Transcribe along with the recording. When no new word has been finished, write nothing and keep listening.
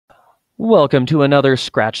Welcome to another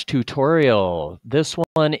Scratch tutorial. This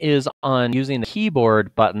one is on using the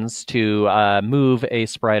keyboard buttons to move a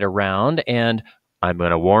sprite around, and I'm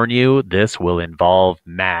going to warn you, this will involve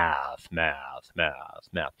math.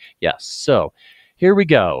 Yes, so here we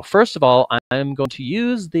go. First of all, I'm going to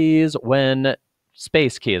use these when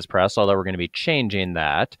space key is pressed, although we're going to be changing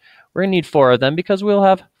that. We're going to need 4 of them because we'll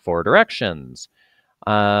have 4 directions.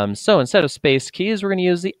 So instead of space keys, we're going to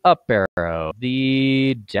use the up arrow,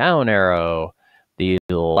 the down arrow, the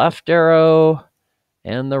left arrow,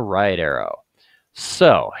 and the right arrow.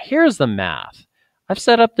 So here's the math. I've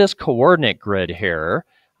set up this coordinate grid here,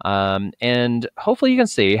 and hopefully you can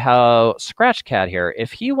see how Scratch Cat here,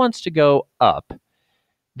 if he wants to go up,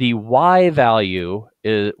 the Y value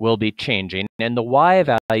will be changing, and the Y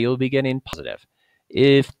value will be getting positive.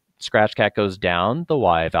 If Scratch Cat goes down, the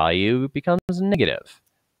Y value becomes negative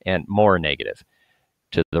and more negative.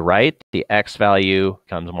 To the right, the X value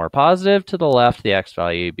becomes more positive. To the left, the X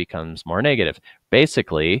value becomes more negative.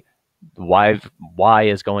 Basically, Y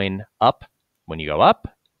is going up when you go up,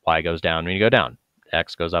 Y goes down when you go down.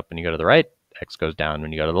 X goes up when you go to the right, X goes down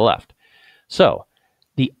when you go to the left. So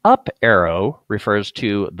the up arrow refers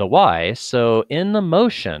to the Y. So in the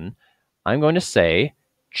motion, I'm going to say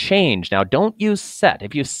change. Now, don't use set.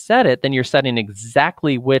 If you set it, then you're setting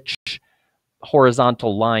exactly which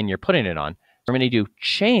horizontal line you're putting it on. I'm going to do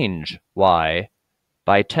change Y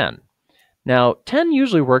by 10. Now, 10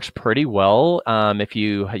 usually works pretty well. If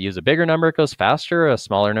you use a bigger number, it goes faster. A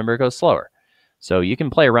smaller number, it goes slower. So you can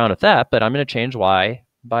play around with that, but I'm going to change Y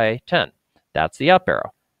by 10. That's the up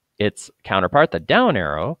arrow. Its counterpart, the down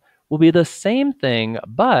arrow, will be the same thing,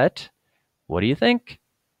 but what do you think?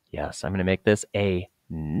 Yes, I'm going to make this a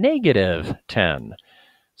negative 10.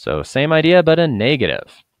 So same idea, but a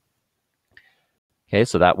negative. Okay,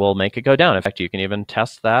 so that will make it go down. In fact, you can even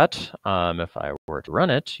test that. If I were to run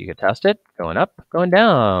it, you could test it going up, going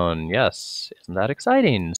down. Yes, isn't that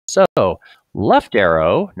exciting? So left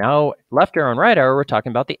arrow, now left arrow and right arrow, we're talking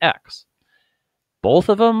about the X. Both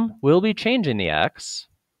of them will be changing the X,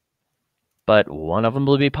 but one of them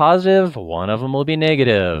will be positive, one of them will be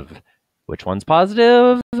negative. Which one's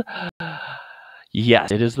positive?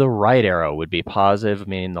 Yes, it is the right arrow would be positive,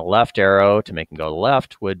 meaning the left arrow, to make them go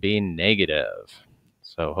left, would be negative.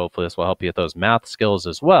 So hopefully this will help you with those math skills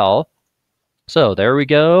as well. So there we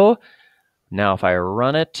go. Now if I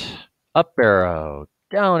run it, up arrow,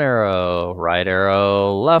 down arrow, right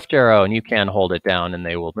arrow, left arrow, and you can hold it down and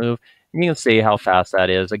they will move. And you can see how fast that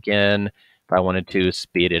is. Again, if I wanted to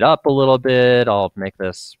speed it up a little bit, I'll make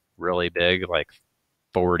this really big, like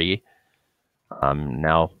 40.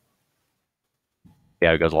 Now,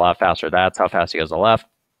 yeah, it goes a lot faster. That's how fast it goes to the left.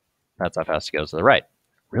 That's how fast it goes to the right.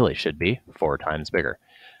 Really should be 4 times bigger.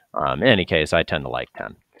 In any case, I tend to like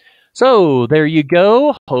 10. So there you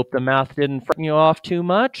go. Hope the math didn't frighten you off too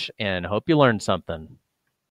much, and hope you learned something.